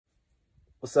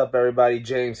What's up, everybody?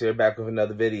 James here, back with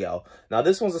another video. Now,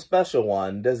 this one's a special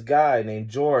one. This guy named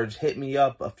George hit me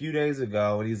up a few days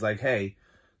ago, and he's like, hey,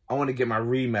 I want to get my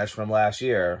rematch from last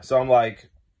year. So I'm like,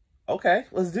 okay,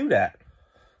 let's do that.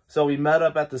 So we met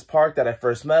up at this park that I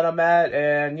first met him at,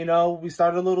 and, you know, we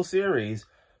started a little series.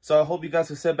 So I hope you guys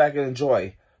can sit back and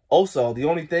enjoy. Also, the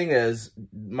only thing is,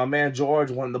 my man George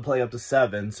wanted to play up to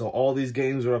 7, so all these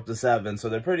games are up to 7, so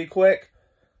they're pretty quick,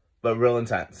 but real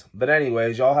intense. But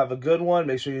anyways, y'all have a good one.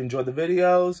 Make sure you enjoy the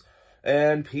videos,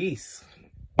 and peace.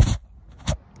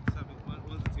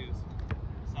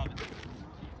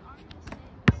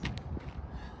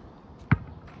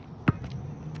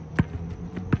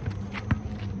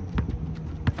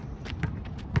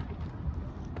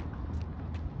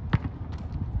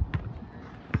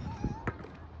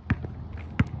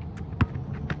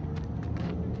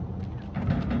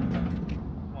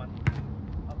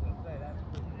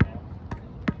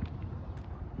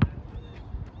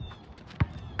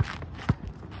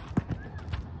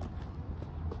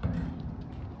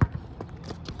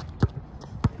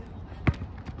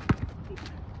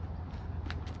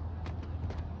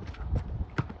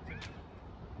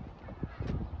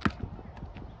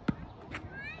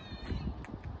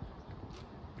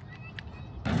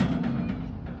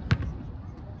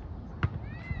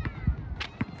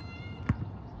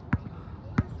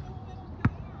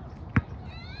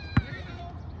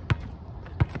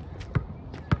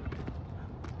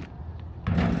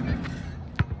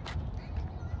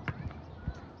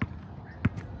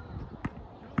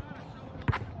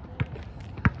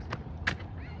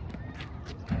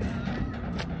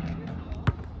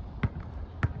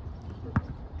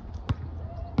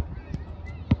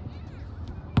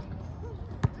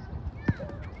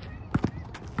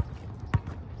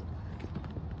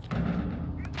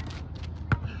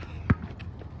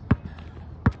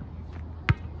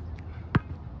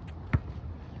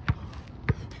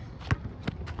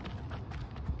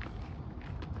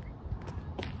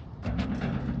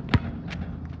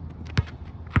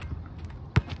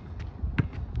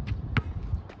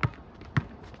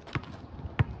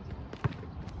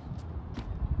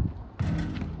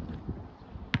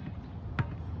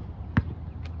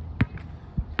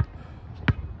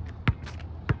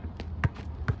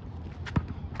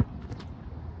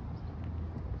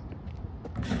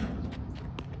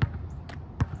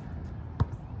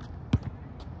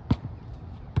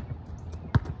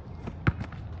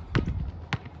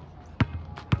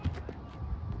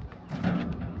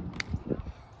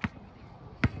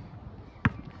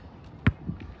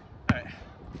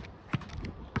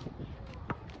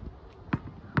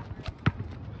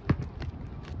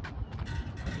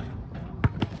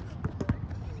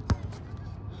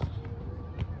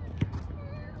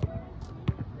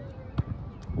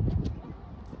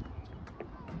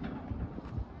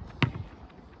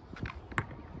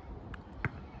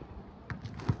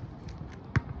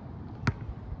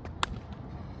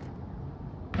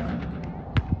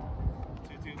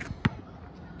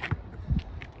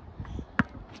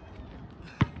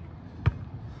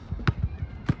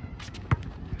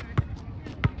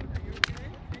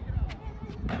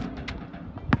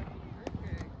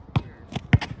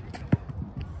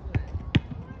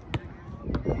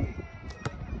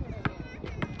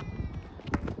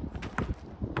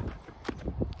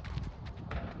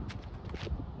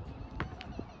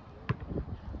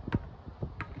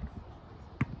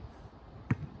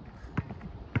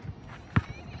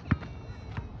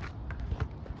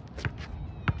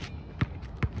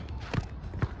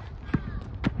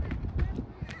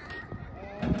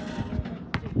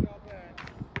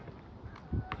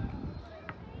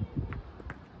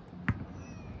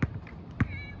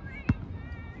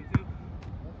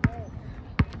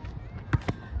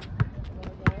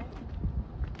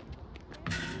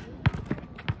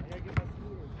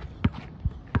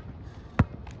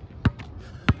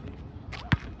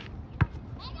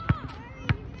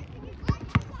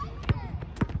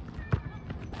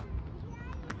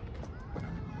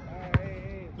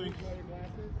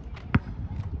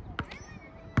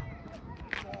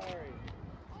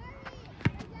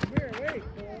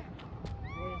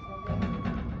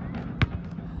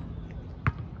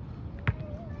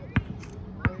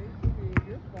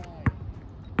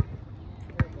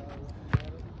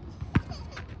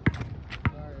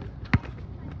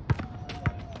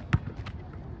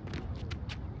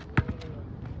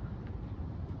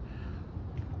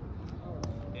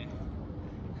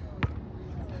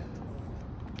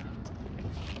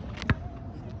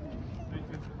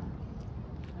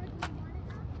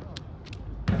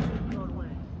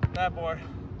 That board.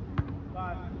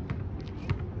 5.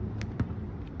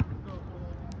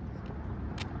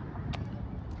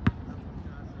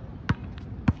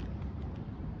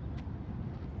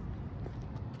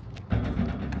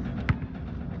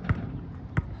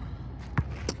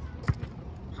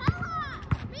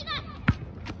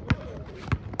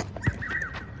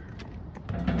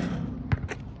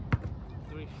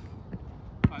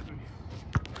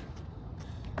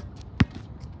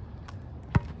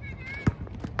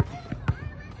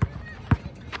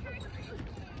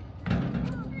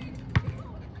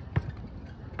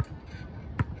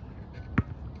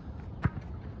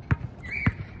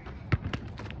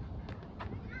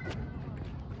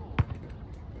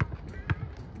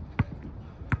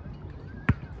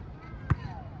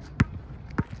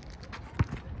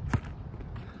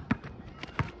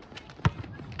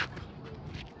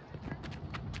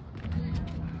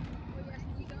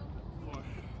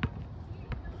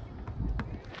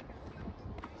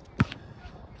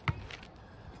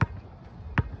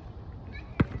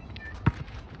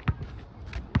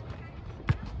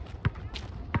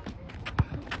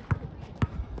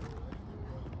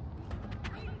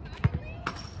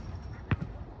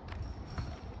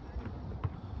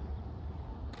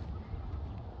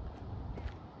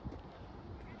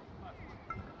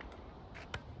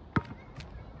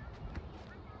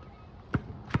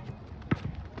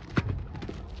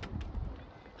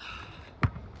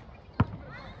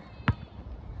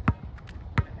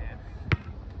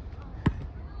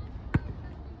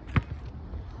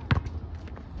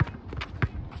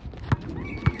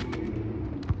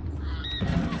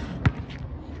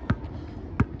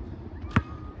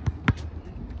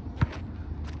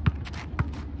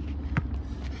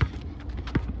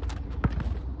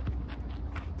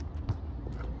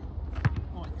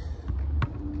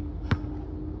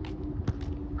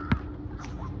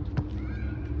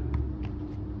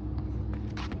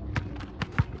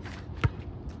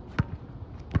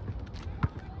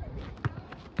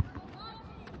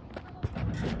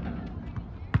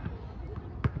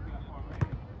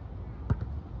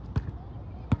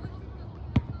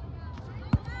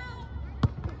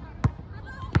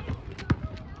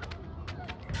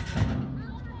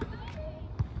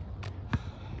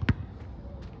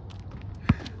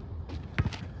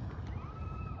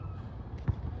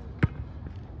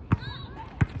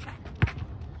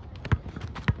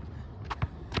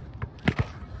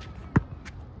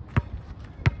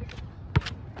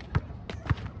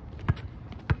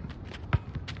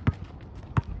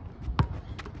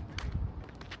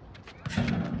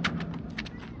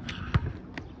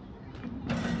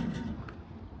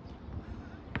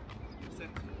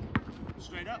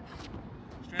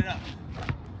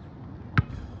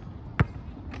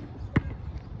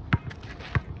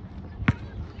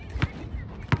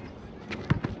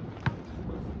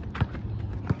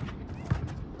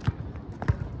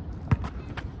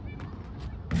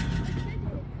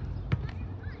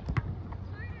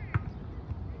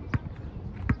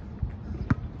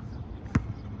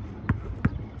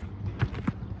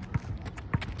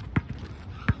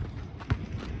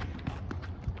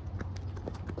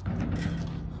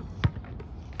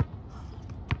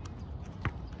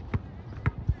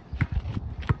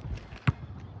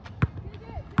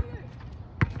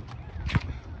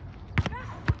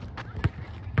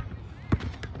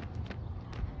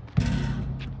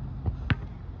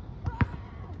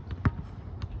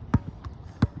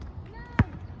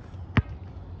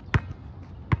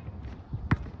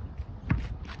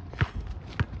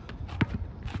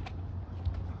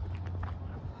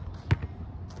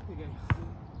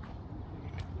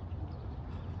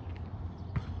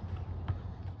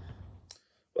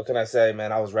 what can I say,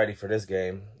 man? I was ready for this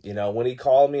game. You know, when he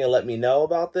called me and let me know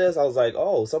about this, I was like,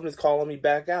 oh, somebody's calling me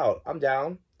back out. I'm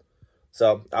down.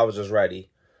 So I was just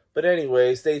ready. But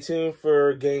anyway, stay tuned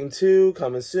for game 2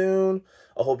 coming soon.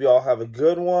 I hope you all have a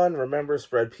good one. Remember,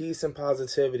 spread peace and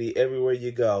positivity everywhere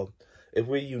you go. If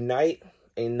we unite,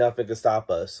 ain't nothing can stop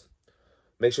us.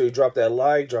 Make sure you drop that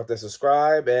like, drop that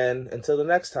subscribe, and until the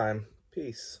next time,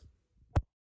 peace.